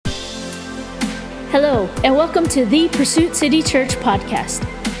Hello, and welcome to the Pursuit City Church podcast.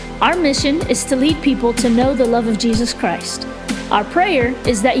 Our mission is to lead people to know the love of Jesus Christ. Our prayer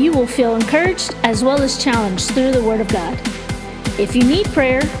is that you will feel encouraged as well as challenged through the Word of God. If you need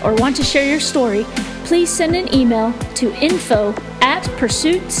prayer or want to share your story, please send an email to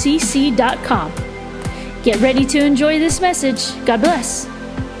info@pursuitcc.com. Get ready to enjoy this message. God bless.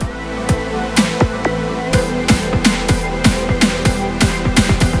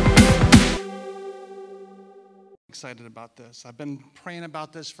 Excited about this. I've been praying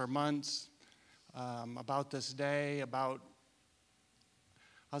about this for months, about this day, I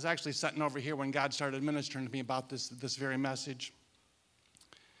was actually sitting over here when God started ministering to me about this very message.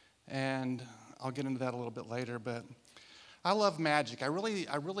 And I'll get into that a little bit later, but I love magic. I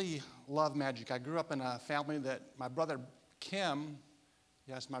really love magic. I grew up in a family that my brother Kim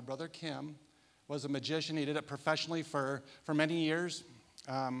was a magician. He did it professionally for many years.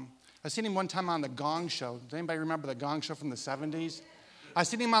 I seen him one time on the Gong Show. Does anybody remember the Gong Show from the 70s? I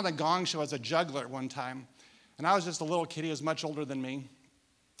seen him on the Gong Show as a juggler one time. And I was just a little kid. He was much older than me.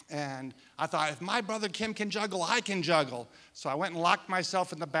 And I thought, if my brother Kim can juggle, I can juggle. So I went and locked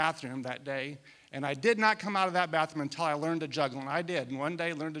myself in the bathroom that day. And I did not come out of that bathroom until I learned to juggle. And I did. And one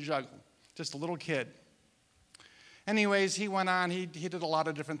day, learned to juggle. Just a little kid. Anyways, he went on. He did a lot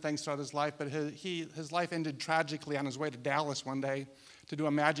of different things throughout his life. But his life ended tragically on his way to Dallas one day to do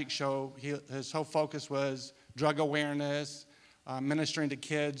a magic show. His whole focus was drug awareness, ministering to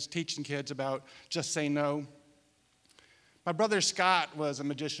kids, teaching kids about just say no. My brother Scott was a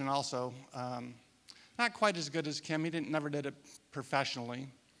magician also. Not quite as good as Kim. He never did it professionally,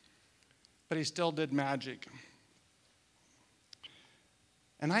 but he still did magic.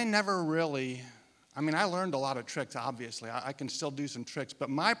 And I never really, I learned a lot of tricks, obviously. I can still do some tricks, but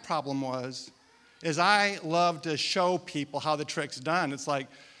my problem is I love to show people how the trick's done. It's like,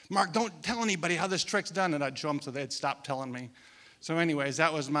 Mark, don't tell anybody how this trick's done, and I'd show them so they'd stop telling me. So anyways,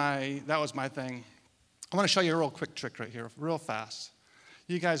 that was my thing. I want to show you a real quick trick right here, real fast.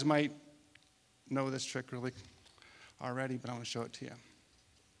 You guys might know this trick really already, but I want to show it to you.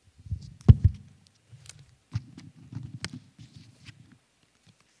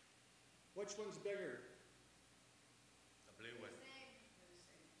 Which one's bigger? The blue one.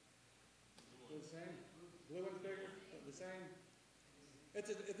 The same? Blue one's bigger? The same? It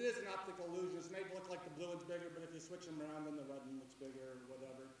is an optical illusion. It's made to look like the blue one's bigger, but if you switch them around, then the red one looks bigger or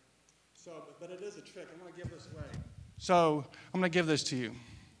whatever. So, but it is a trick. I'm going to give this away. So, I'm going to give this to you.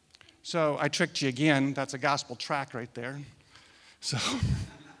 So, I tricked you again. That's a gospel track right there. So,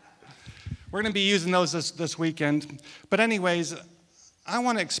 we're going to be using those this weekend. But anyways, I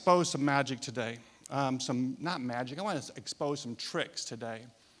want to expose some magic today. Not magic. I want to expose some tricks today.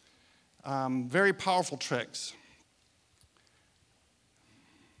 Very powerful tricks.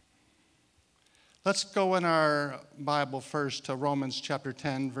 Let's go in our Bible first to Romans chapter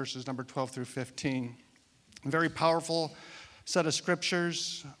 10, verses number 12 through 15. A very powerful set of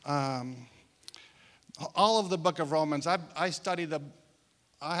scriptures. All of the book of Romans. I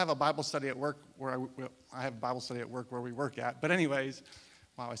have a Bible study at work where we work at. But anyways,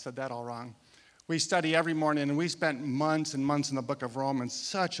 wow, I said that all wrong. We study every morning, and we spent months and months in the book of Romans.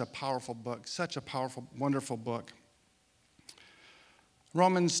 Such a powerful book, such a powerful, wonderful book.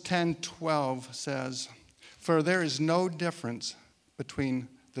 Romans 10:12 says, "For there is no difference between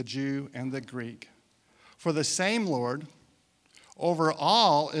the Jew and the Greek. For the same Lord over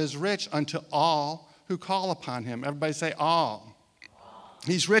all is rich unto all who call upon him." Everybody say all.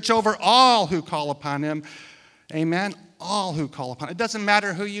 He's rich over all who call upon him. Amen. All who call upon him. It doesn't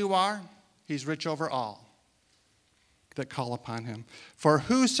matter who you are. He's rich over all that call upon him. For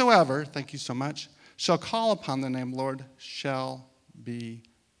whosoever, thank you so much, shall call upon the name Lord shall be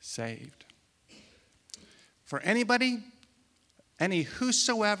saved. For anybody, any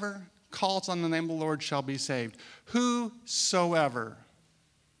whosoever calls on the name of the Lord shall be saved. Whosoever.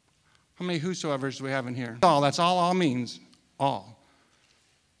 How many whosoevers do we have in here? All. That's all means. All.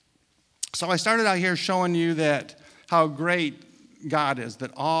 So I started out here showing you that how great God is,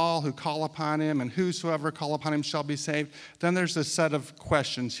 that all who call upon him and whosoever call upon him shall be saved. Then there's a set of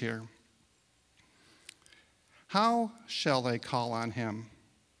questions here. How shall they call on him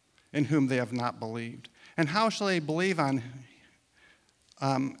in whom they have not believed? And how shall they believe on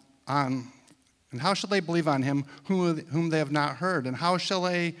him whom they have not heard? And how shall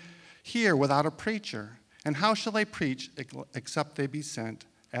they hear without a preacher? And how shall they preach except they be sent?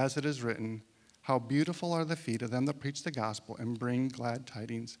 As it is written, how beautiful are the feet of them that preach the gospel and bring glad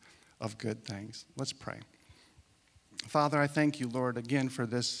tidings of good things. Let's pray. Father, I thank you, Lord, again for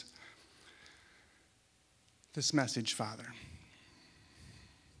this message, Father.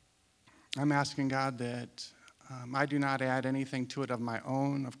 I'm asking God that I do not add anything to it of my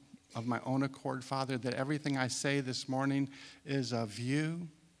own accord, Father, that everything I say this morning is of you.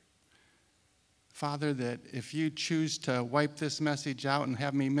 Father, that if you choose to wipe this message out and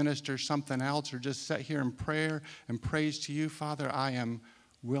have me minister something else or just sit here in prayer and praise to you, Father, I am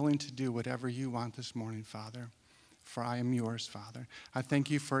willing to do whatever you want this morning, Father, for I am yours, Father. I thank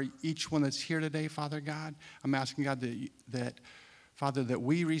you for each one that's here today, Father God. I'm asking God that Father, that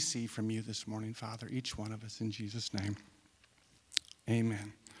we receive from you this morning, Father, each one of us, in Jesus' name.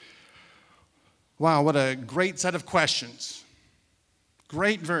 Amen. Wow, what a great set of questions.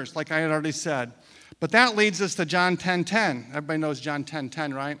 Great verse, like I had already said. But that leads us to John 10:10. Everybody knows John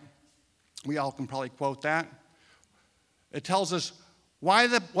 10:10, right? We all can probably quote that. It tells us what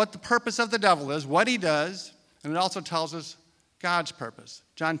the purpose of the devil is, what he does, and it also tells us God's purpose.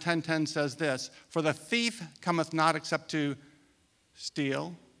 John 10:10 says this, "For the thief cometh not except to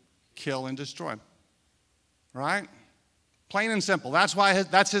steal, kill, and destroy." Right? Plain and simple.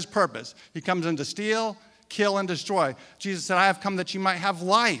 That's his purpose. He comes in to steal, kill, and destroy. Jesus said, "I have come that you might have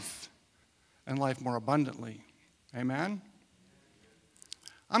life, and life more abundantly." Amen?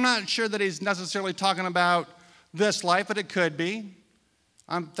 I'm not sure that he's necessarily talking about this life, but it could be.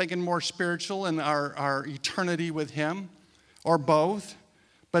 I'm thinking more spiritual and our eternity with him, or both.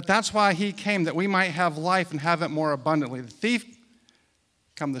 But that's why he came, that we might have life and have it more abundantly. The thief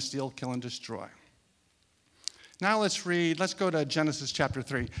come to steal, kill, and destroy. Now let's go to Genesis chapter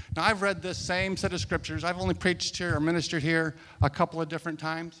 3. Now I've read this same set of scriptures. I've only preached here or ministered here a couple of different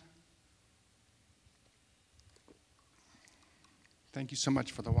times. Thank you so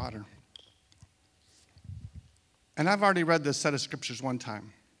much for the water. And I've already read this set of scriptures one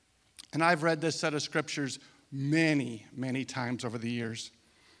time. And I've read this set of scriptures many, many times over the years.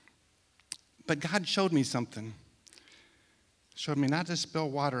 But God showed me something. Showed me not to spill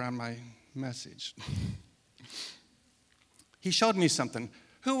water on my message. He showed me something.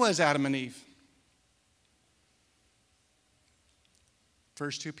 Who was Adam and Eve?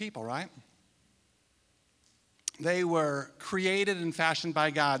 First two people, right? They were created and fashioned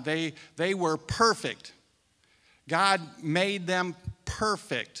by God. They were perfect. God made them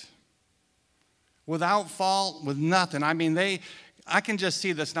perfect. Without fault, with nothing. I mean, I can just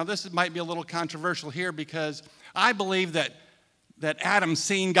see this. Now, this might be a little controversial here because I believe that Adam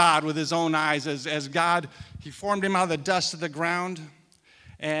seen God with his own eyes as God, he formed him out of the dust of the ground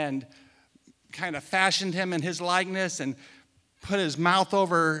and kind of fashioned him in his likeness and put his mouth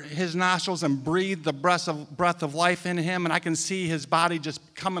over his nostrils and breathed the breath of life in him. And I can see his body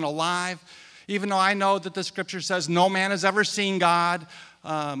just coming alive. Even though I know that the scripture says no man has ever seen God,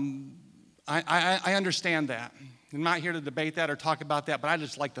 I understand that. I'm not here to debate that or talk about that, but I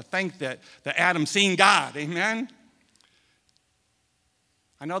just like to think that Adam seen God. Amen?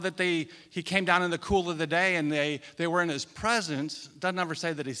 I know that he came down in the cool of the day and they were in his presence. Doesn't ever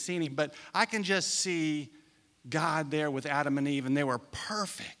say that he's seen him, but I can just see God there with Adam and Eve, and they were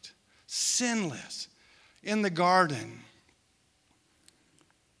perfect, sinless, in the garden.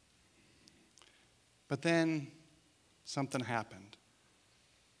 But then something happened.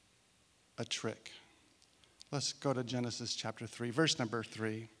 A trick. Let's go to Genesis chapter 3, verse number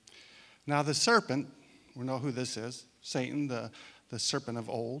 3. Now the serpent, we know who this is, Satan, the serpent of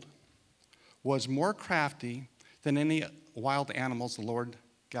old, was more crafty than any wild animals the Lord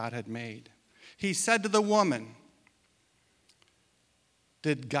God had made. He said to the woman,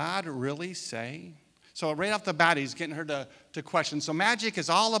 "Did God really say?" So right off the bat, he's getting her to question. So magic is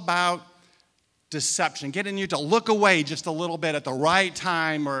all about deception, getting you to look away just a little bit at the right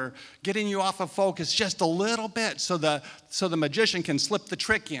time or getting you off of focus just a little bit so the magician can slip the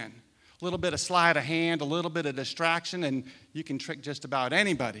trick in. A little bit of sleight of hand, a little bit of distraction, and you can trick just about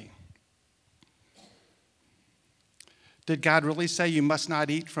anybody. Did God really say you must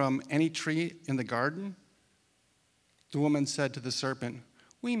not eat from any tree in the garden? The woman said to the serpent,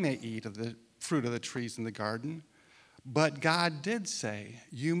 "We may eat of the fruit of the trees in the garden, but God did say,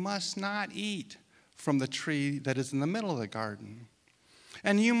 you must not eat from the tree that is in the middle of the garden,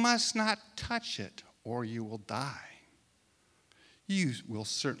 and you must not touch it, or you will die." "You will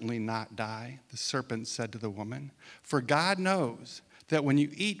certainly not die," the serpent said to the woman, "for God knows that when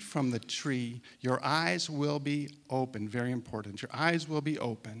you eat from the tree, your eyes will be opened." Very important. Your eyes will be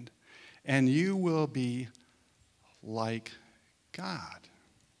opened, and you will be like God,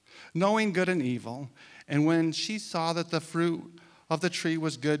 knowing good and evil. And when she saw that the fruit of the tree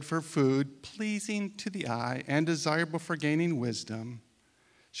was good for food, pleasing to the eye, and desirable for gaining wisdom,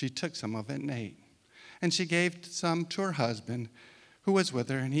 she took some of it and ate. And she gave some to her husband who was with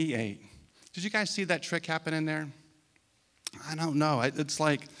her, and he ate. Did you guys see that trick happen in there? I don't know. It's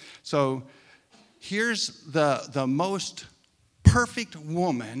like, so here's the most perfect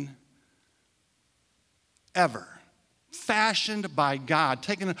woman ever, fashioned by God,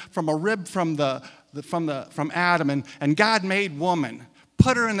 taken from a rib from Adam, and God made woman,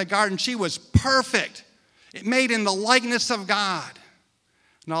 put her in the garden. She was perfect, made in the likeness of God.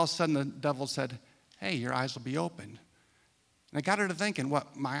 And all of a sudden the devil said, hey, your eyes will be opened. And it got her to thinking,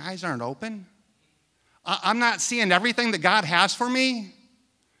 what, my eyes aren't open? I'm not seeing everything that God has for me?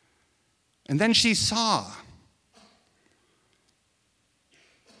 And then she saw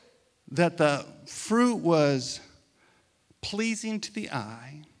that the fruit was pleasing to the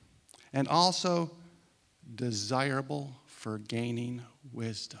eye and also desirable for gaining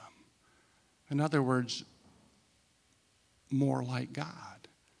wisdom. In other words, more like God.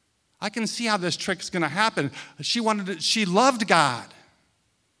 I can see how this trick's going to happen. She loved God.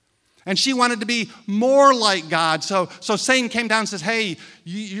 And she wanted to be more like God. So Satan came down and says, hey,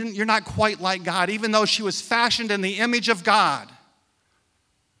 you're not quite like God. Even though she was fashioned in the image of God,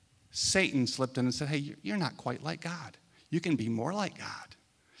 Satan slipped in and said, hey, you're not quite like God. You can be more like God.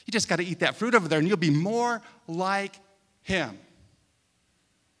 You just got to eat that fruit over there and you'll be more like him.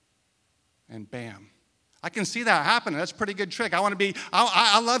 And bam. I can see that happening. That's a pretty good trick.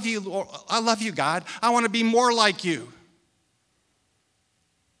 I love you. I love you, God. I want to be more like you.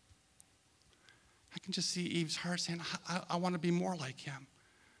 I can just see Eve's heart saying, I want to be more like him.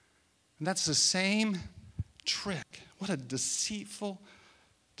 And that's the same trick. What a deceitful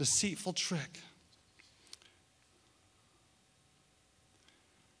trick.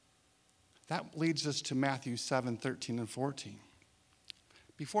 That leads us to Matthew 7, 13 and 14.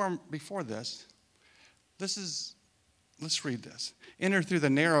 Before this, let's read this. Enter through the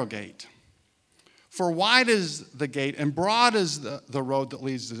narrow gate. For wide is the gate, and broad is the road that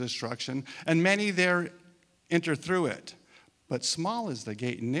leads to destruction, and many there enter through it. But small is the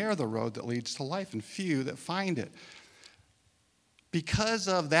gate, and narrow the road that leads to life, and few that find it. Because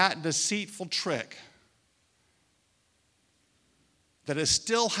of that deceitful trick that is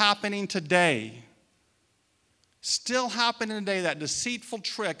still happening today, that deceitful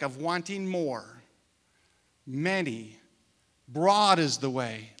trick of wanting more, broad is the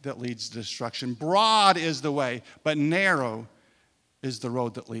way that leads to destruction. Broad is the way, but narrow is the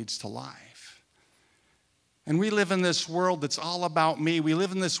road that leads to life. And we live in this world that's all about me. We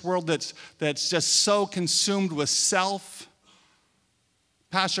live in this world that's just so consumed with self.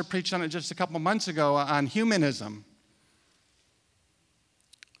 Pastor preached on it just a couple months ago on humanism.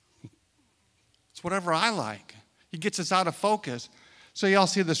 It's whatever I like. He gets us out of focus. So you all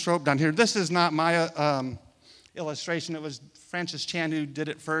see this rope down here. This is not my illustration. It was Francis Chan who did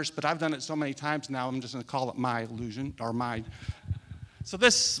it first, but I've done it so many times now, I'm just going to call it my illusion, or my. So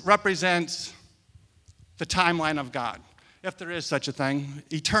this represents the timeline of God, if there is such a thing,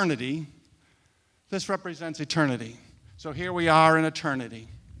 eternity. This represents eternity. So here we are in eternity.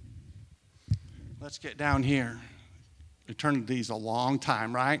 Let's get down here. Eternity's a long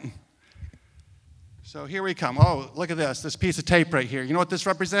time, right? So here we come. Oh, look at this piece of tape right here. You know what this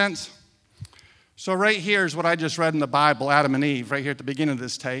represents? So right here is what I just read in the Bible, Adam and Eve, right here at the beginning of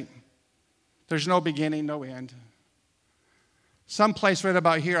this tape. There's no beginning, no end. Someplace right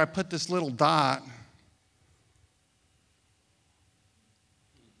about here, I put this little dot.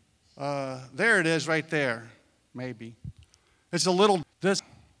 There it is right there, maybe. It's a little,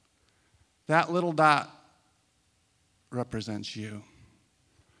 that little dot represents you.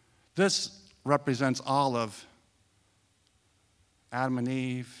 This represents all of Adam and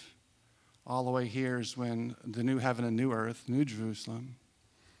Eve. All the way here is when the new heaven and new earth, New Jerusalem.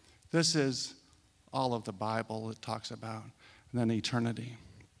 This is all of the Bible it talks about, and then eternity.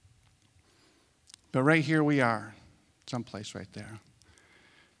 But right here we are, someplace right there.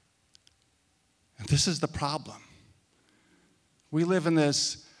 And this is the problem. We live in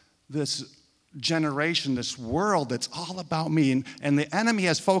this generation, this world that's all about me, and the enemy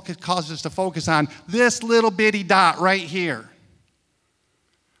has caused us to focus on this little bitty dot right here.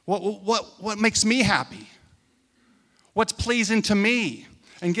 What makes me happy? What's pleasing to me?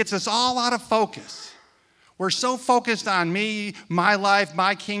 And gets us all out of focus. We're so focused on me, my life,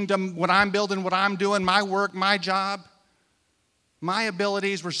 my kingdom, what I'm building, what I'm doing, my work, my job, my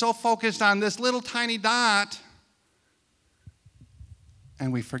abilities. We're so focused on this little tiny dot,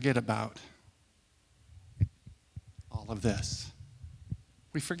 and we forget about all of this.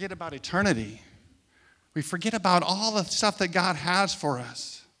 We forget about eternity. We forget about all the stuff that God has for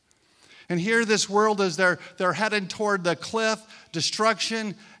us. And here this world is, they're headed toward the cliff,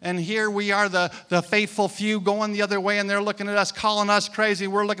 destruction. And here we are, the faithful few going the other way, and they're looking at us, calling us crazy.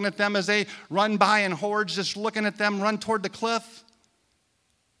 We're looking at them as they run by in hordes, just looking at them run toward the cliff.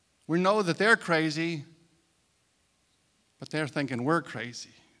 We know that they're crazy, but they're thinking we're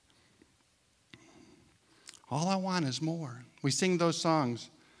crazy. All I want is more. We sing those songs.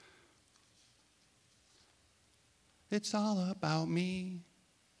 It's all about me.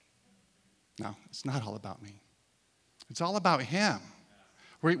 No, it's not all about me. It's all about Him.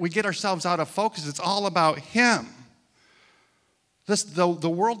 We get ourselves out of focus. It's all about Him. The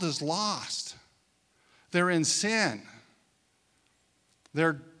world is lost. They're in sin.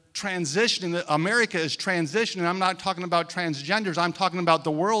 They're transitioning. America is transitioning. I'm not talking about transgenders. I'm talking about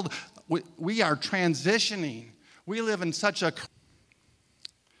the world. We are transitioning. We live in such a...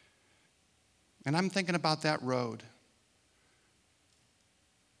 And I'm thinking about that road.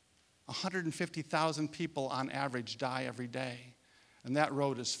 150,000 people on average die every day. And that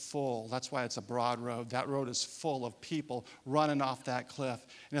road is full. That's why it's a broad road. That road is full of people running off that cliff.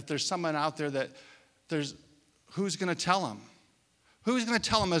 And if there's someone out there who's going to tell them? Who's going to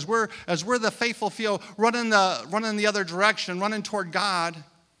tell them as we're the faithful few running the other direction, running toward God,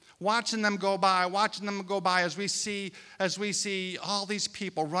 watching them go by as we see all these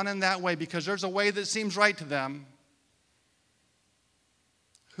people running that way because there's a way that seems right to them.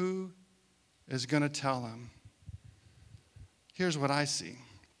 Who is going to tell them? Here's what I see.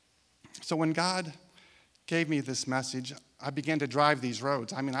 So when God gave me this message, I began to drive these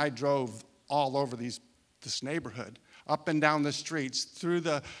roads. I mean, I drove all over this neighborhood, up and down the streets, through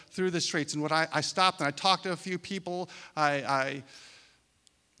the streets. And I stopped and I talked to a few people. I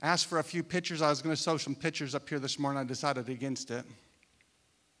asked for a few pictures. I was going to show some pictures up here this morning. I decided against it.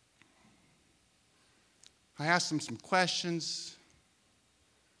 I asked them some questions.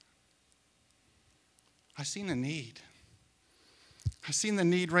 I seen a need. I seen the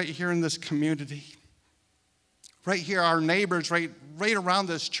need right here in this community. Right here, our neighbors, right around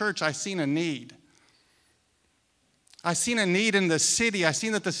this church, I seen a need. I seen a need in the city. I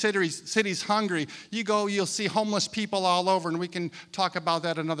seen that the city's hungry. You go, you'll see homeless people all over, and we can talk about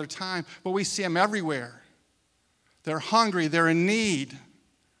that another time, but we see them everywhere. They're hungry. They're in need.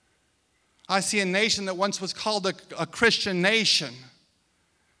 I see a nation that once was called a Christian nation.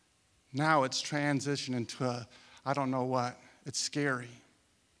 Now it's transitioned into I don't know what. It's scary.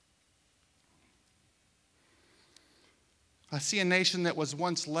 I see a nation that was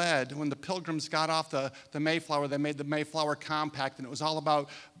once led, when the Pilgrims got off the Mayflower, they made the Mayflower Compact, and it was all about,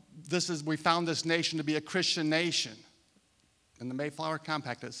 we found this nation to be a Christian nation. In the Mayflower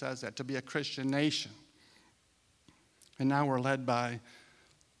Compact it says that, to be a Christian nation. And now we're led by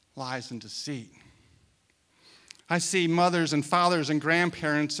lies and deceit. I see mothers and fathers and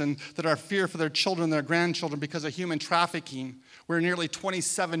grandparents that are fear for their children and their grandchildren because of human trafficking, where nearly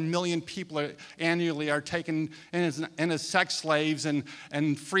 27 million people annually are taken in as sex slaves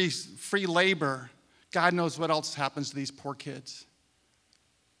and free labor. God knows what else happens to these poor kids.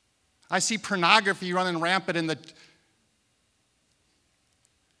 I see pornography running rampant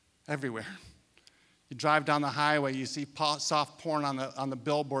everywhere. You drive down the highway, you see soft porn on the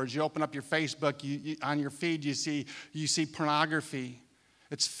billboards. You open up your Facebook, on your feed, you see pornography.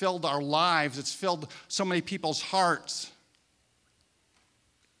 It's filled our lives. It's filled so many people's hearts.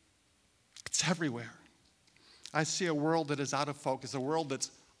 It's everywhere. I see a world that is out of focus, a world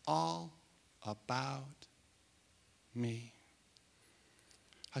that's all about me.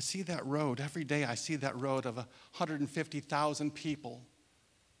 I see that road. Every day I see that road of 150,000 people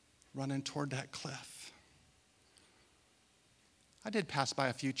running toward that cliff. I did pass by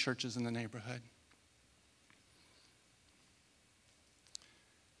a few churches in the neighborhood.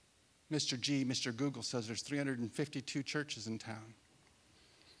 Mr. Google says there's 352 churches in town.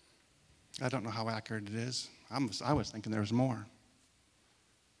 I don't know how accurate it is. I was thinking there was more.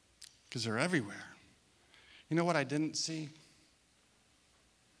 Because they're everywhere. You know what I didn't see?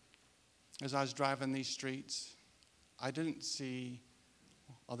 As I was driving these streets, I didn't see,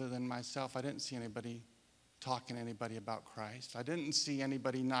 other than myself, I didn't see anybody talking to anybody about Christ. I didn't see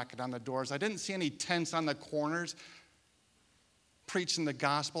anybody knocking on the doors. I didn't see any tents on the corners preaching the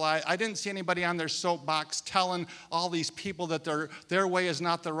gospel. I didn't see anybody on their soapbox telling all these people that their way is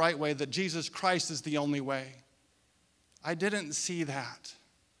not the right way, that Jesus Christ is the only way. I didn't see that.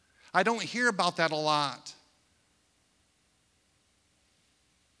 I don't hear about that a lot.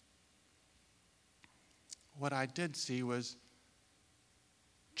 What I did see was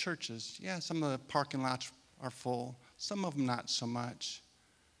churches. Yeah, some of the parking lots are full. Some of them not so much.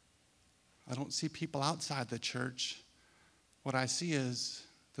 I don't see people outside the church. What I see is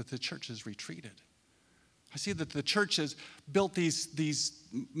that the church has retreated. I see that the church has built these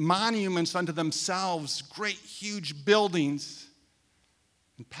monuments unto themselves, great, huge buildings,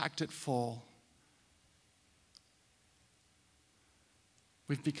 and packed it full.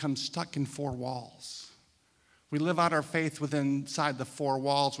 We've become stuck in four walls. We live out our faith inside the four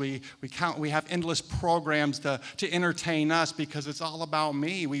walls. We have endless programs to entertain us because it's all about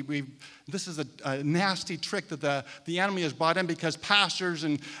me. This is a nasty trick that the enemy has brought in because pastors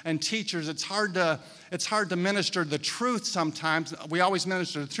and teachers, it's hard to minister the truth sometimes. We always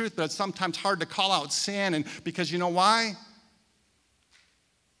minister the truth, but it's sometimes hard to call out sin. And because you know why?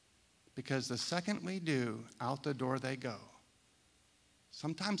 Because the second we do, out the door they go.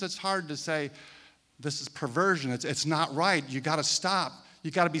 Sometimes it's hard to say, this is perversion. It's not right. You got to stop.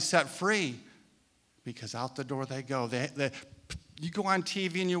 You got to be set free. Because out the door they go. You go on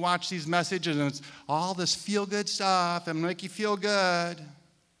TV and you watch these messages and it's all this feel-good stuff and make you feel good.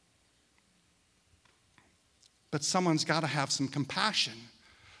 But someone's got to have some compassion.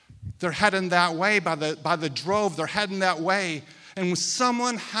 They're heading that way by the drove. They're heading that way. And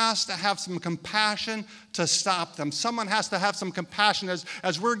someone has to have some compassion to stop them. Someone has to have some compassion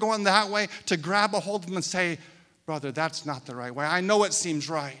as we're going that way to grab a hold of them and say, brother, that's not the right way. I know it seems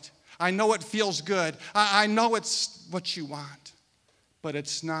right. I know it feels good. I know it's what you want. But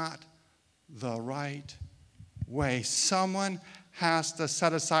it's not the right way. Someone has to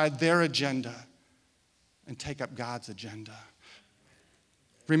set aside their agenda and take up God's agenda.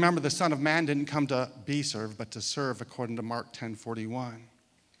 Remember, the Son of Man didn't come to be served, but to serve, according to Mark 10:41.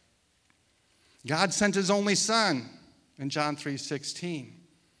 God sent his only Son in John 3:16.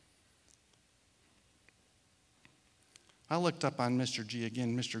 I looked up on Mr. G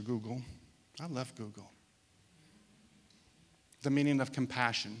again, Mr. Google. I love Google. The meaning of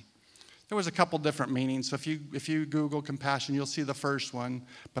compassion. There was a couple different meanings. So if you Google compassion, you'll see the first one,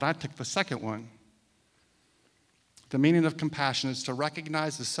 but I took the second one. The meaning of compassion is to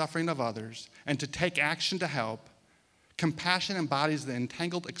recognize the suffering of others and to take action to help. Compassion embodies the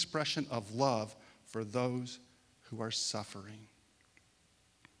entangled expression of love for those who are suffering.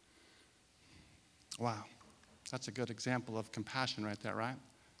 Wow, that's a good example of compassion right there, right?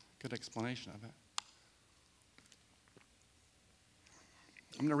 Good explanation of it.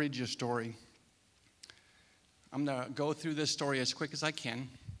 I'm going to read you a story. I'm going to go through this story as quick as I can.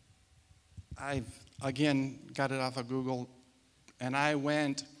 I've again got it off of Google, and I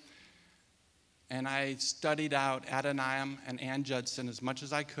went and I studied out Adoniram and Ann Judson as much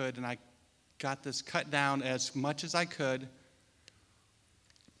as I could, and I got this cut down as much as I could.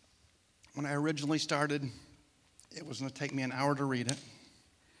 When I originally started, it was going to take me an hour to read it.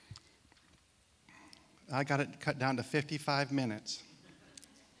 I got it cut down to 55 minutes.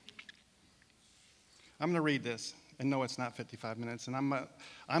 I'm going to read this. And no, it's not 55 minutes. And I'm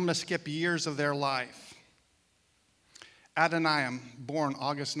going to skip years of their life. Adoniram, born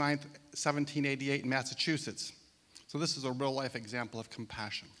August 9th, 1788 in Massachusetts. So this is a real-life example of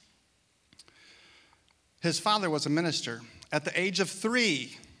compassion. His father was a minister. At the age of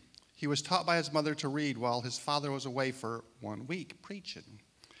 3, he was taught by his mother to read while his father was away for 1 week preaching.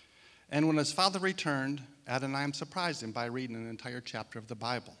 And when his father returned, Adoniram surprised him by reading an entire chapter of the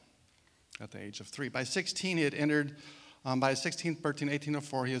Bible. At the age of 3. By 16, he had entered, by 16, 13,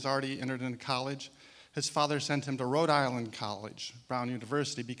 1804, he has already entered into college. His father sent him to Rhode Island College, Brown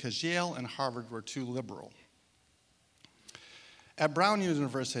University, because Yale and Harvard were too liberal. At Brown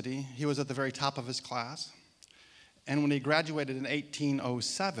University, he was at the very top of his class. And when he graduated in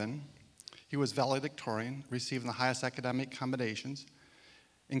 1807, he was valedictorian, receiving the highest academic commendations.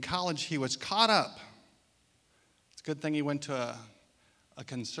 In college, he was caught up. It's a good thing he went to a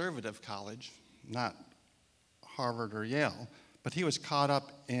conservative college, not Harvard or Yale, but he was caught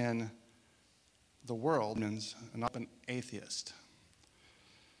up in the world and an atheist.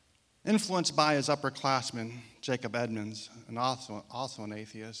 Influenced by his upperclassman, Jacob Edmonds, and also an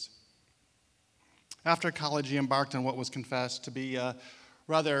atheist. After college, he embarked on what was confessed to be a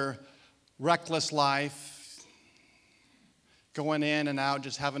rather reckless life, going in and out,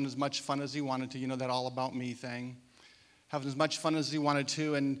 just having as much fun as he wanted to, that all about me thing. Having as much fun as he wanted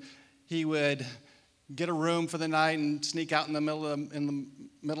to, and he would get a room for the night and sneak out in the middle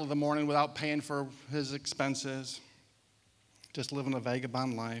of the morning without paying for his expenses, just living a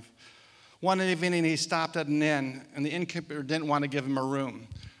vagabond life. One evening, he stopped at an inn, and the innkeeper didn't want to give him a room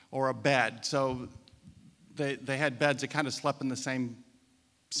or a bed, so they had beds. They kind of slept in the same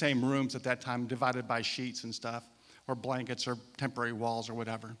rooms at that time, divided by sheets and stuff, or blankets or temporary walls or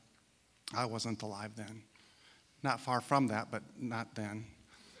whatever. I wasn't alive then. Not far from that, but not then.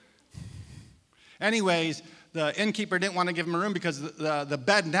 Anyways, the innkeeper didn't want to give him a room because the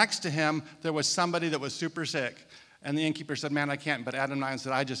bed next to him, there was somebody that was super sick. And the innkeeper said, man, I can't. But Adam Nyan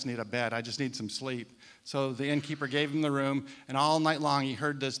said, I just need a bed. I just need some sleep. So the innkeeper gave him the room, and all night long he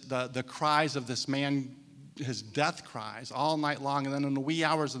heard the cries of this man, his death cries, all night long. And then in the wee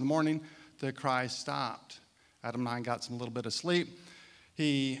hours of the morning, the cries stopped. Adam Nyan got some little bit of sleep.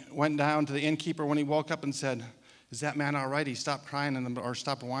 He went down to the innkeeper when he woke up and said, is that man all right? He stopped crying or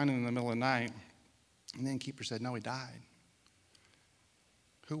stopped whining in the middle of the night. And the innkeeper said, no, he died.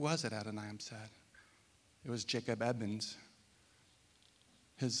 Who was it? Adam Nyan said. It was Jacob Edmonds,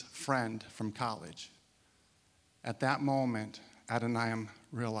 his friend from college. At that moment, Adoniam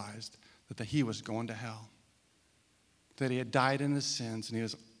realized that he was going to hell, that he had died in his sins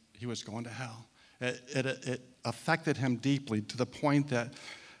and he was going to hell. It affected him deeply to the point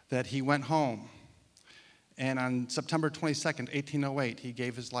that he went home. And on September 22nd, 1808, he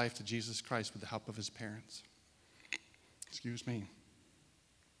gave his life to Jesus Christ with the help of his parents. Excuse me.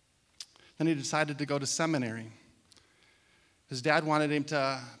 Then he decided to go to seminary. His dad wanted him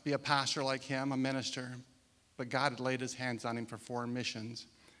to be a pastor like him, a minister, but God had laid his hands on him for foreign missions.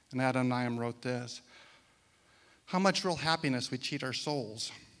 And Adam Nyan wrote this: how much real happiness we cheat our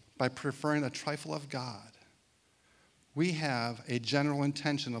souls by preferring a trifle of God. We have a general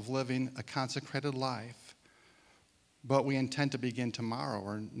intention of living a consecrated life, but we intend to begin tomorrow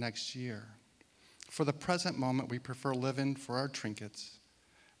or next year. For the present moment, we prefer living for our trinkets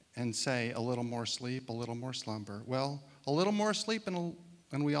and say, a little more sleep, a little more slumber. Well, a little more sleep and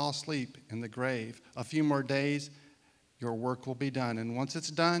we all sleep in the grave. A few more days, your work will be done. And once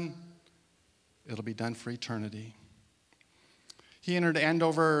it's done, it'll be done for eternity. He entered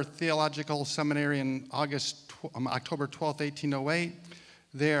Andover Theological Seminary in October 12th, 1808.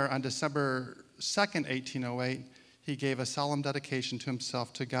 There, on December 2nd, 1808, he gave a solemn dedication to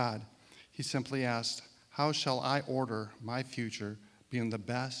himself to God. He simply asked, how shall I order my future being the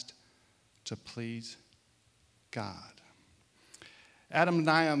best to please God? Adam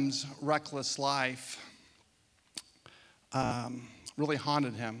Nyan's reckless life really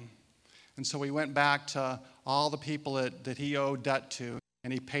haunted him. And so he went back to all the people that he owed debt to,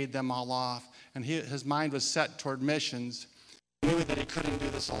 and he paid them all off. And his mind was set toward missions. He knew that he couldn't do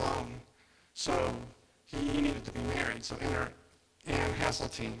this alone, so he needed to be married. So enter Anne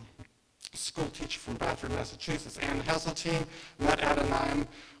Hasseltine, school teacher from Bradford, Massachusetts. Anne Hasseltine met Adam Nyan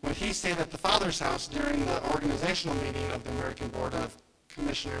when he stayed at the Father's house during the organizational meeting of the American Board of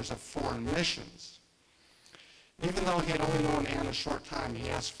Commissioners of Foreign Missions. Even though he had only known Anne a short time, he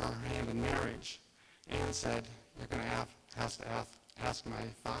asked for her hand in marriage. Anne said, you're going to have to ask my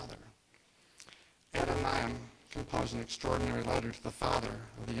father. Adam Nyan composed an extraordinary letter to the father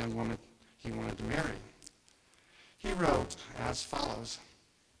of the young woman he wanted to marry. He wrote as follows: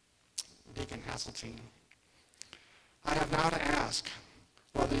 Deacon Hasseltine, I have now to ask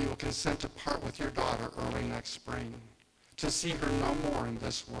whether you will consent to part with your daughter early next spring, to see her no more in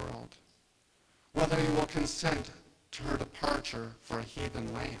this world, whether you will consent to her departure for a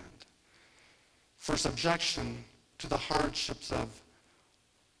heathen land, for subjection to the hardships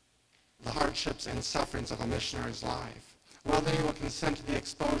and sufferings of a missionary's life, whether you will consent to the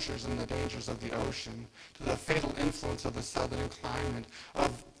exposures and the dangers of the ocean, to the fatal influence of the southern climate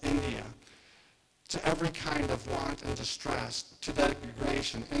of India, to every kind of want and distress, to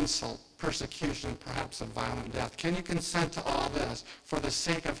degradation, insult, persecution, perhaps of violent death. Can you consent to all this for the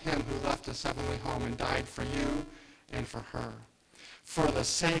sake of him who left his heavenly home and died for you and for her, for the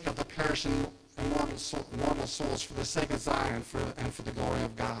sake of the perishing immortal souls, for the sake of Zion, and for the glory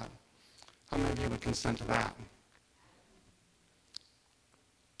of God? How many of you would consent to that?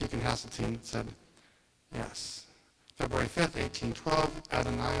 Deacon Hasseltine said, yes. February 5th, 1812,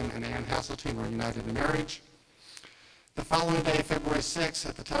 Adam Nyan and Anne Hasseltine were united in marriage. The following day, February 6th,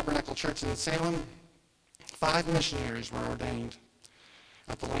 at the Tabernacle Church in Salem, 5 missionaries were ordained.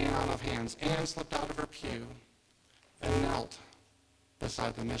 At the laying on of hands, Anne slipped out of her pew and knelt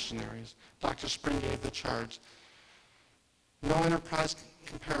beside the missionaries. Dr. Spring gave the charge. No enterprise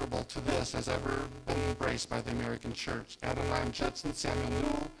comparable to this has ever been embraced by the American church. Adam Nyan Judson, Samuel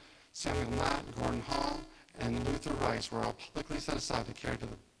Newell, Samuel Knott, Gordon Hall, and Luther Rice were all publicly set aside to carry to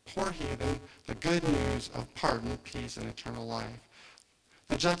the poor heathen the good news of pardon, peace, and eternal life.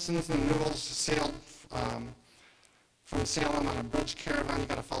 The Judsons and the Newells sailed from Salem on a bridge caravan. You've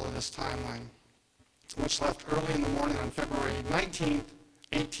got to follow this timeline, which left early in the morning on February 19th,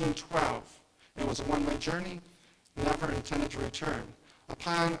 1812. It was a one-way journey, never intended to return.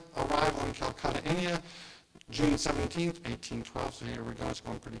 Upon arrival in Calcutta, India, June 17th, 1812, so here we go, it's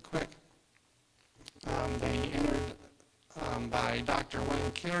going pretty quick. They entered by Dr.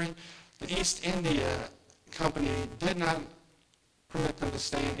 William Carey The East India Company did not permit them to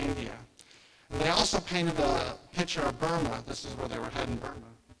stay in India. They also painted a picture of Burma. This is where they were heading, Burma.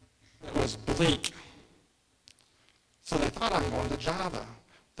 It was bleak. So they thought, I'm going to Java.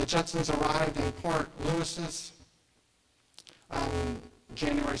 The Judsons arrived in Port Louis on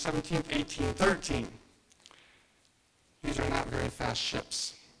January 17th, 1813. These are not very fast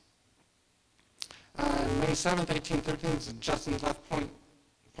ships. On May 7th, 1813, the Judsons left Point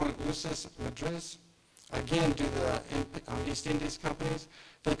Louis, Madras, again due to the East Indies companies.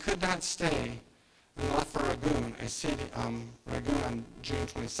 They could not stay and left for Rangoon, a city, Rangoon on June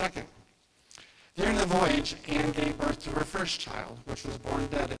 22nd. During the voyage, Anne gave birth to her first child, which was born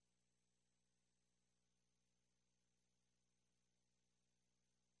dead.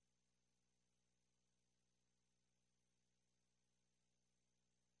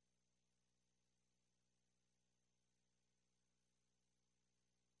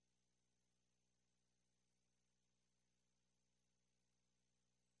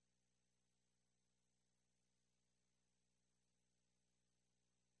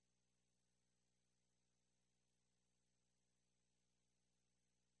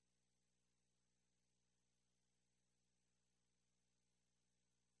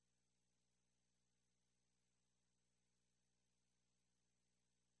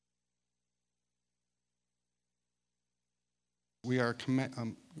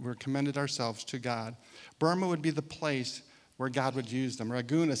 We're commended ourselves to God. Burma would be the place where God would use them.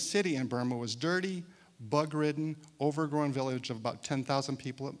 Rangoon, a city in Burma, was dirty, bug-ridden, overgrown village of about 10,000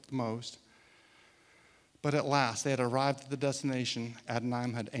 people at the most. But at last, they had arrived at the destination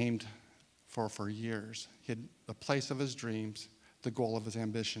Adoniram had aimed for years. He had the place of his dreams, the goal of his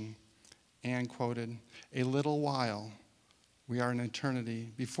ambition. Anne quoted, "A little while, we are in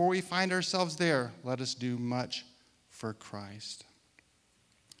eternity. Before we find ourselves there, let us do much for Christ."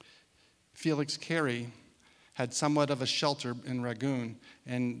 Felix Carey had somewhat of a shelter in Rangoon,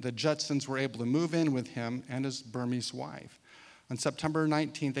 and the Judsons were able to move in with him and his Burmese wife. On September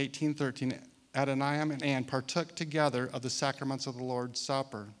 19th, 1813, Adoniram and Anne partook together of the sacraments of the Lord's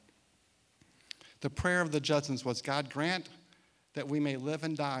Supper. The prayer of the Judsons was, "God grant that we may live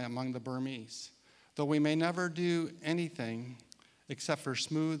and die among the Burmese, though we may never do anything except for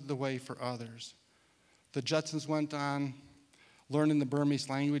smooth the way for others." The Judsons went on learning the Burmese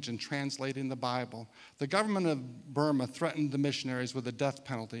language and translating the Bible. The government of Burma threatened the missionaries with the death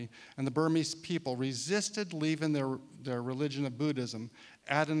penalty, and the Burmese people resisted leaving their religion of Buddhism.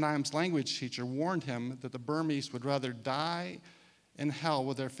 Adoniram's language teacher warned him that the Burmese would rather die in hell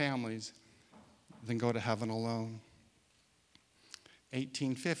with their families than go to heaven alone.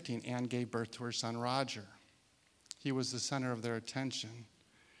 1815, Anne gave birth to her son Roger. He was the center of their attention.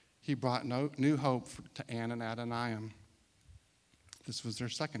 He brought new hope to Anne and Adoniram. This was their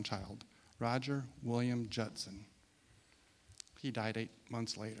second child, Roger William Judson. He died 8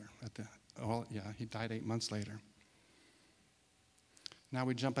 months later. He died 8 months later. Now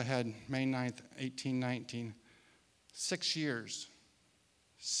we jump ahead, May 9th, 1819. 6 years.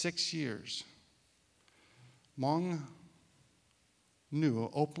 6 years. Mong Nu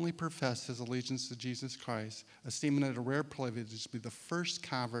openly professed his allegiance to Jesus Christ, esteeming it a rare privilege to be the first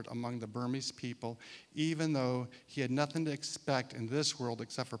convert among the Burmese people, even though he had nothing to expect in this world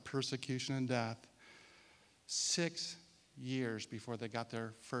except for persecution and death. 6 years before they got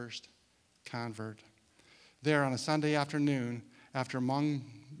their first convert. There, on a Sunday afternoon, after Mong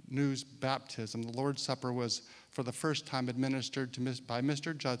Nu's baptism, the Lord's Supper was for the first time administered by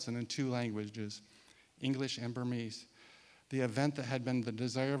Mr. Judson in 2 languages, English and Burmese. The event that had been the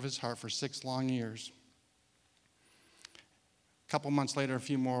desire of his heart for 6 long years. A couple months later, a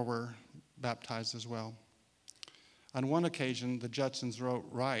few more were baptized as well. On one occasion, the Judsons wrote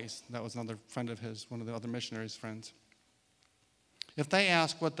Rice, that was another friend of his, one of the other missionaries' friends. If they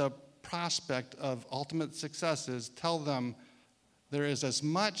ask what the prospect of ultimate success is, tell them there is as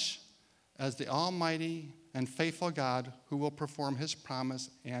much as the Almighty and faithful God who will perform his promise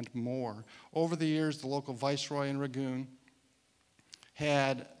and more. Over the years, the local viceroy in Rangoon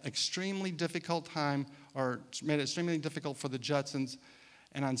had extremely difficult time, or made it extremely difficult for the Judsons,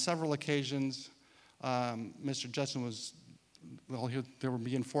 and on several occasions, Mr. Judson they were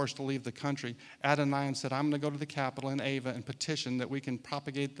being forced to leave the country. Adoniram said, "I'm going to go to the capital in Ava and petition that we can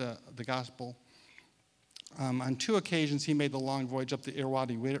propagate the gospel." On 2 occasions, he made the long voyage up the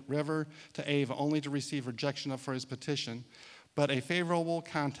Irrawaddy River to Ava, only to receive rejection for his petition. But a favorable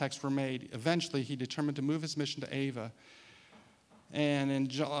contacts were made. Eventually, he determined to move his mission to Ava. And in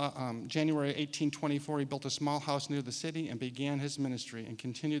January 1824, he built a small house near the city and began his ministry and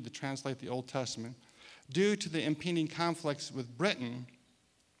continued to translate the Old Testament. Due to the impending conflicts with Britain,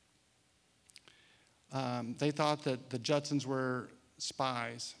 they thought that the Judsons were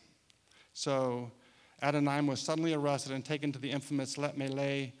spies. So Adoniram was suddenly arrested and taken to the infamous Les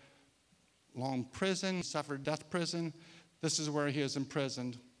Mêlées long prison. He suffered death prison. This is where he was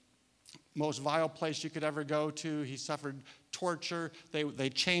imprisoned. Most vile place you could ever go to. He suffered torture. They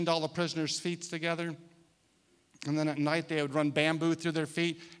chained all the prisoners' feet together. And then at night they would run bamboo through their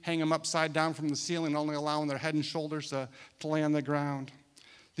feet, hang them upside down from the ceiling, only allowing their head and shoulders to lay on the ground.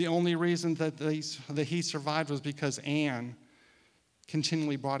 The only reason that he survived was because Anne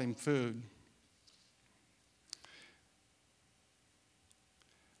continually brought him food.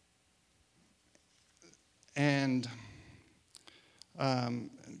 And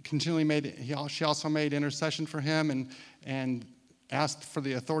she also made intercession for him and asked for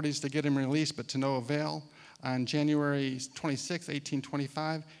the authorities to get him released, but to no avail. On January 26,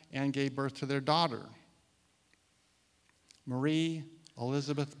 1825, Anne gave birth to their daughter, Marie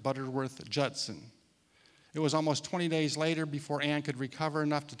Elizabeth Butterworth Judson. It was almost 20 days later before Anne could recover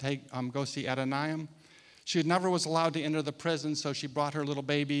enough to go see Adoniram. She never was allowed to enter the prison, so she brought her little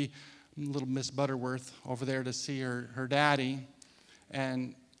baby, little Miss Butterworth, over there to see her daddy.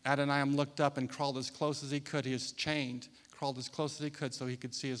 And Adoniram looked up and crawled as close as he could. He was chained, crawled as close as he could so he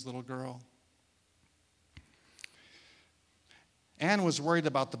could see his little girl. Anne was worried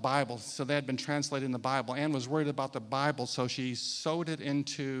about the Bible, so they had been translating the Bible. Anne was worried about the Bible, so she sewed it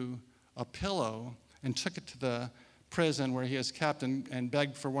into a pillow and took it to the prison where he is kept and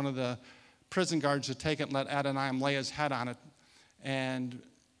begged for one of the prison guards to take it and let Adoniram lay his head on it. And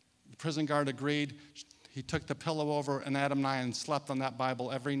the prison guard agreed. He took the pillow over, and Adoniram slept on that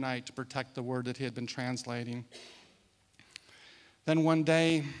Bible every night to protect the word that he had been translating. Then one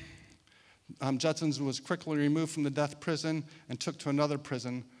day, Judson was quickly removed from the death prison and took to another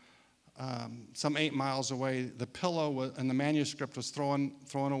prison some 8 miles away. The pillow and the manuscript was thrown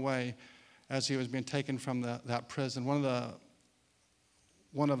away as he was being taken from that prison. One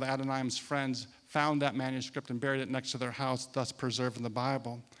of Adoniram's friends found that manuscript and buried it next to their house, thus preserving the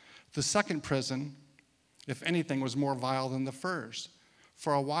Bible. The second prison, if anything, was more vile than the first.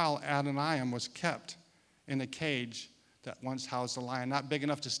 For a while, Adoniram was kept in a cage that once housed a lion, not big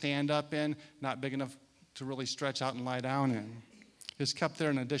enough to stand up in, not big enough to really stretch out and lie down in. He was kept there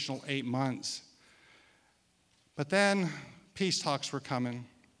an additional 8 months. But then peace talks were coming,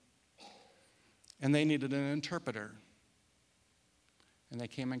 and they needed an interpreter. And they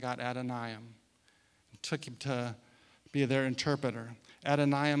came and got Adoniram and took him to be their interpreter.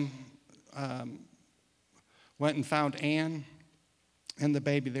 Adoniram went and found Anne and the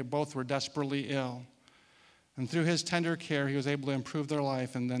baby. They both were desperately ill. And through his tender care, he was able to improve their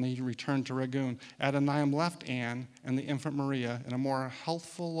life, and then he returned to Rangoon. Adoniram left Anne and the infant Maria in a more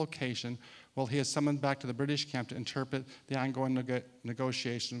healthful location while he is summoned back to the British camp to interpret the ongoing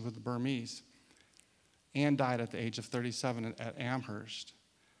negotiations with the Burmese. Anne died at the age of 37 at Amherst,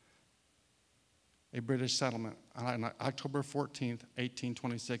 a British settlement, on October 14th,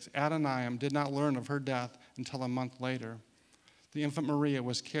 1826. Adoniram did not learn of her death until a month later. The infant Maria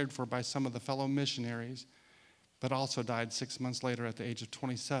was cared for by some of the fellow missionaries, but also died 6 months later at the age of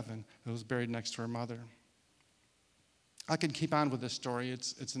 27. It was buried next to her mother. I could keep on with this story.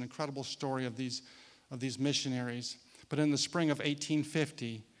 It's an incredible story of these missionaries. But in the spring of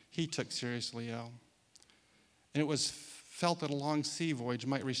 1850, he took seriously ill. And it was felt that a long sea voyage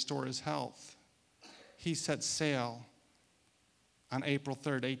might restore his health. He set sail on April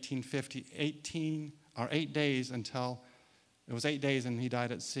 3rd, 1850, 8 days until it was 8 days, and he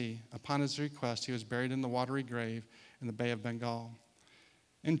died at sea. Upon his request, he was buried in the watery grave in the Bay of Bengal.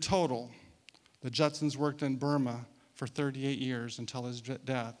 In total, the Judsons worked in Burma for 38 years until his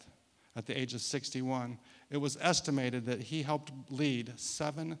death at the age of 61. It was estimated that he helped lead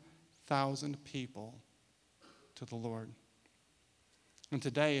 7,000 people to the Lord. And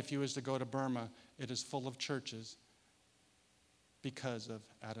today, if you was to go to Burma, it is full of churches because of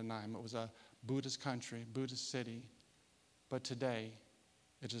Adoniram. It was a Buddhist country, Buddhist city. But today,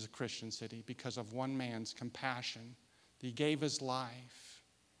 it is a Christian city because of one man's compassion. He gave his life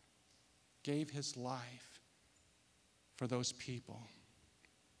for those people.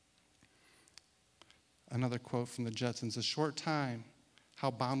 Another quote from the Judsons: "A short time, how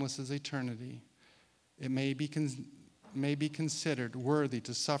boundless is eternity. It may be considered worthy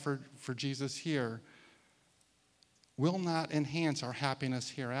to suffer for Jesus here. Will not enhance our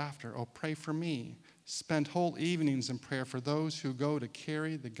happiness hereafter. Oh, pray for me. Spend whole evenings in prayer for those who go to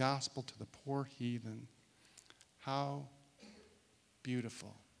carry the gospel to the poor heathen." How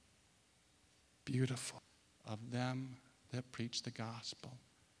beautiful, beautiful of them that preach the gospel.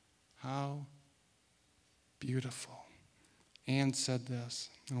 How beautiful. Anne said this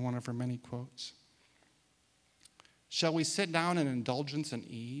in one of her many quotes: Shall we sit down in indulgence and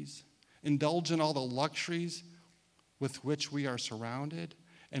ease, indulge in all the luxuries with which we are surrounded,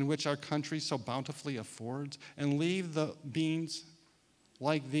 and which our country so bountifully affords, and leave the beings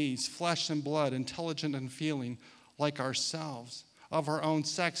like these, flesh and blood, intelligent and feeling like ourselves, of our own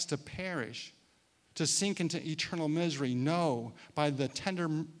sex, to perish, to sink into eternal misery? No, by the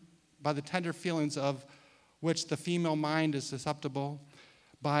tender feelings of which the female mind is susceptible,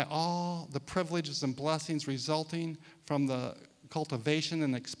 by all the privileges and blessings resulting from the cultivation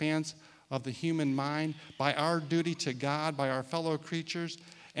and expanse of the human mind, by our duty to God, by our fellow creatures,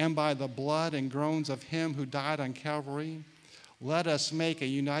 and by the blood and groans of him who died on Calvary, let us make a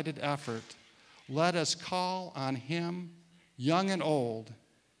united effort. Let us call on him, young and old,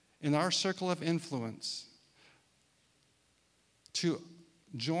 in our circle of influence, to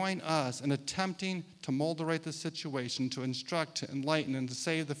join us in attempting to moderate the situation, to instruct, to enlighten, and to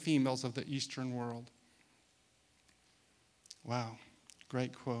save the females of the Eastern world. Wow,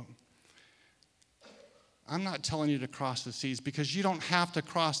 great quote. I'm not telling you to cross the seas, because you don't have to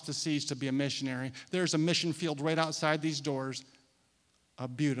cross the seas to be a missionary. There's a mission field right outside these doors, a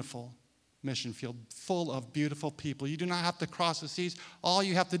beautiful mission field full of beautiful people. You do not have to cross the seas. All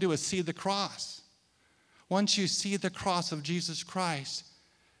you have to do is see the cross. Once you see the cross of Jesus Christ,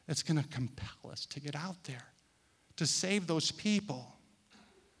 it's going to compel us to get out there, to save those people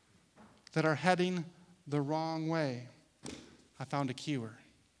that are heading the wrong way. I found a keyword.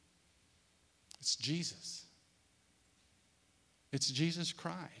 It's Jesus. It's Jesus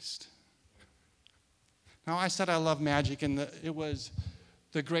Christ. Now, I said I love magic, and it was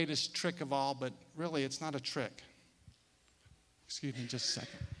the greatest trick of all, but really it's not a trick. Excuse me just a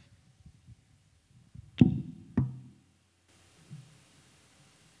second.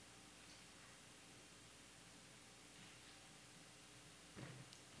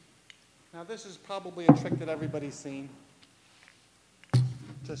 Now, this is probably a trick that everybody's seen.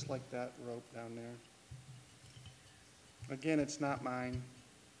 Just like that rope down there. Again, it's not mine,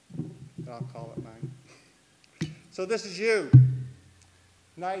 but I'll call it mine. So this is you,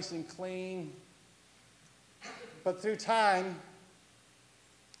 nice and clean, but through time,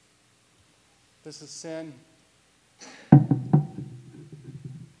 this is sin.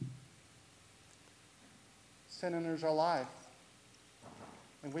 Sin enters our life,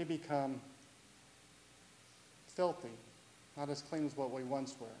 and we become filthy, not as clean as what we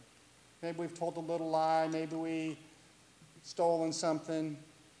once were. Maybe we've told a little lie, maybe we stolen something,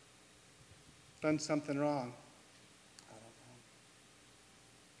 done something wrong. I don't know.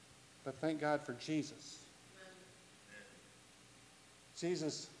 But thank God for Jesus.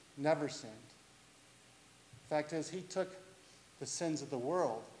 Jesus never sinned. Fact is, he took the sins of the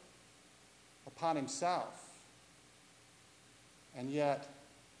world upon himself, and yet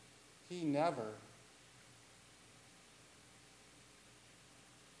he never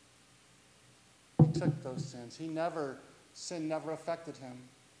took those sins. Sin never affected him.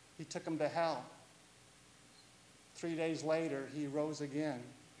 He took him to hell. 3 days later, he rose again.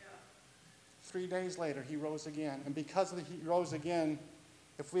 3 days later, he rose again. And because he rose again,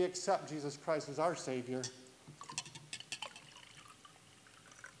 if we accept Jesus Christ as our Savior,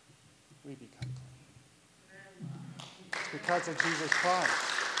 we become clean. It's because of Jesus Christ.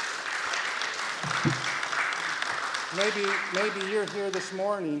 Maybe you're here this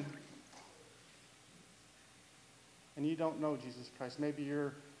morning and you don't know Jesus Christ. Maybe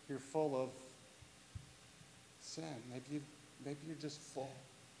you're full of sin. Maybe you're just full.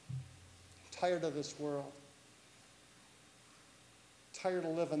 Tired of this world. Tired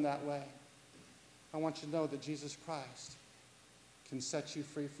of living that way. I want you to know that Jesus Christ can set you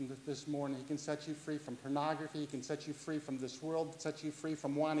free from this morning. He can set you free from pornography. He can set you free from this world, set you free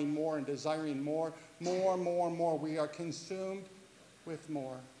from wanting more and desiring more. More. We are consumed with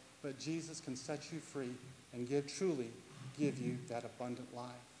more. But Jesus can set you free and truly give you that abundant life.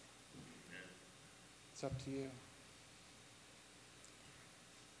 It's up to you.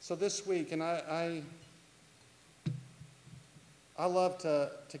 So this week, and I love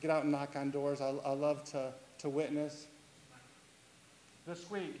to get out and knock on doors. I love to witness.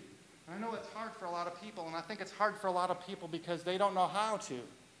 This week, I know it's hard for a lot of people, and I think it's hard for a lot of people because they don't know how to.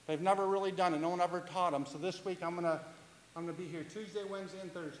 They've never really done it. No one ever taught them. So this week, I'm gonna be here Tuesday, Wednesday,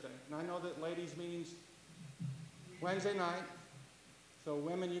 and Thursday. And I know that ladies' meetings Wednesday night. So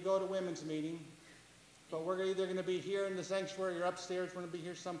women, you go to women's meeting. But we're either going to be here in the sanctuary or upstairs. We're going to be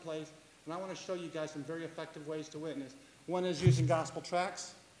here someplace. And I want to show you guys some very effective ways to witness. One is using gospel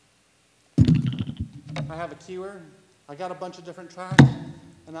tracts. I have a keyword. I got a bunch of different tracts.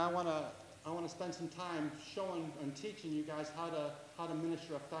 And I want to spend some time showing and teaching you guys how to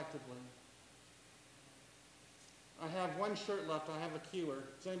minister effectively. I have one shirt left. I have a kewer.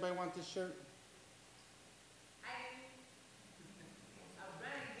 Does anybody want this shirt?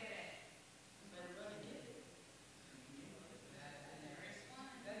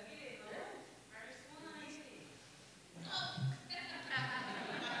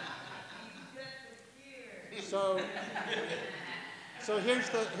 So here's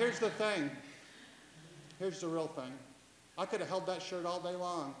the thing. Here's the real thing. I could have held that shirt all day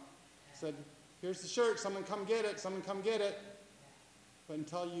long. Said, here's the shirt. Someone come get it. Someone come get it. But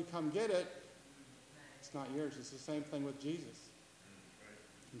until you come get it, it's not yours. It's the same thing with Jesus.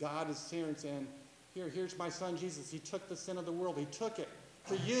 God is here and saying, here's my son Jesus. He took the sin of the world. He took it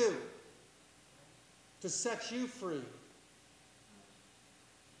for you to set you free.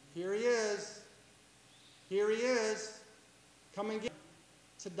 Here he is. Here he is. Come and get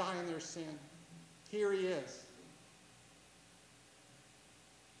to die in their sin. Here he is.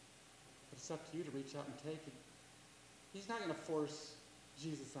 But it's up to you to reach out and take it. He's not going to force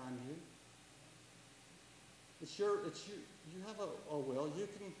Jesus on you. You have a will.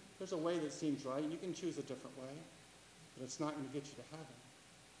 There's a way that seems right. You can choose a different way. But it's not going to get you to heaven.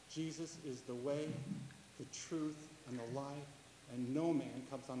 Jesus is the way, the truth, and the life. And no man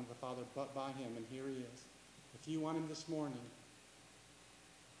comes unto the Father but by him. And here he is. If you want him this morning,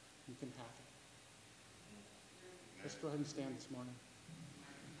 you can have it. Let's go ahead and stand this morning.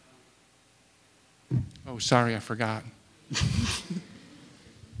 Oh, sorry, I forgot.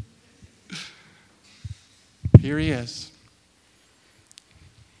 Here he is.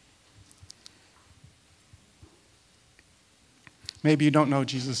 Maybe you don't know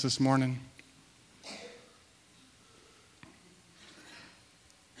Jesus this morning.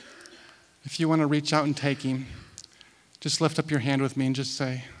 If you want to reach out and take him, just lift up your hand with me and just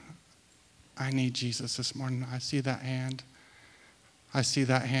say, I need Jesus this morning. I see that hand. I see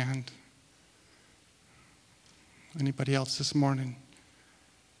that hand. Anybody else this morning?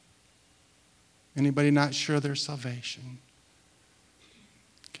 Anybody not sure of their salvation?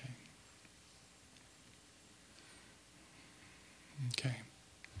 Okay.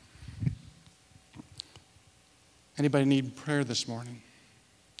 Anybody need prayer this morning?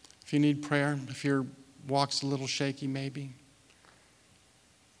 If you need prayer, if your walk's a little shaky, maybe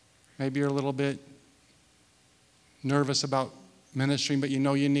you're a little bit nervous about ministering, but you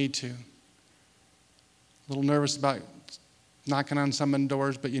know you need to. A little nervous about knocking on someone's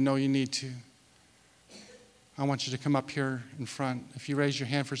doors, but you know you need to. I want you to come up here in front. If you raise your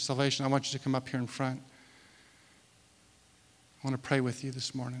hand for salvation, I want you to come up here in front. I want to pray with you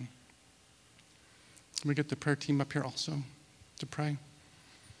this morning. Can we get the prayer team up here also to pray?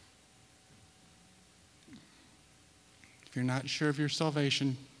 If you're not sure of your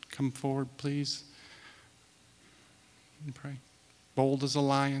salvation, come forward, please, and pray. Bold as a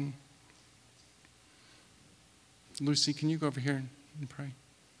lion. Lucy, can you go over here and pray?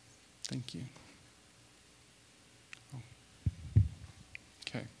 Thank you.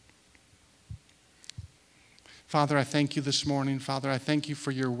 Okay. Father, I thank you this morning. Father, I thank you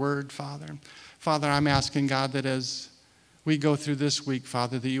for your word, Father. Father, I'm asking, God, that as we go through this week,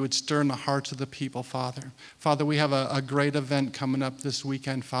 Father, that you would stir in the hearts of the people, Father. Father, we have a great event coming up this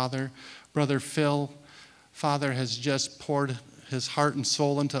weekend, Father. Brother Phil, Father, has just poured his heart and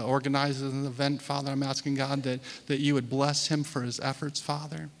soul into organizing an event, Father. I'm asking, God, that you would bless him for his efforts,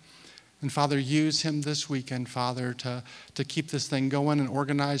 Father. And, Father, use him this weekend, Father, to keep this thing going and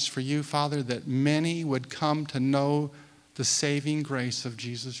organized for you, Father, that many would come to know the saving grace of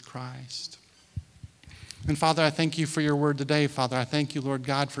Jesus Christ. And, Father, I thank you for your word today, Father. I thank you, Lord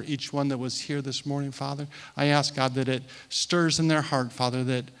God, for each one that was here this morning, Father. I ask, God, that it stirs in their heart, Father,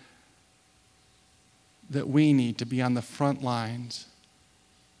 that we need to be on the front lines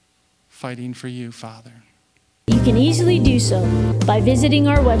fighting for you, Father. You can easily do so by visiting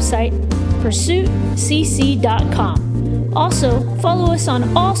our website, pursuitcc.com. Also, follow us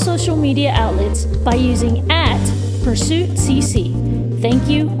on all social media outlets by using @PursuitCC. Thank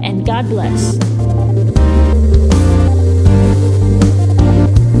you, and God bless.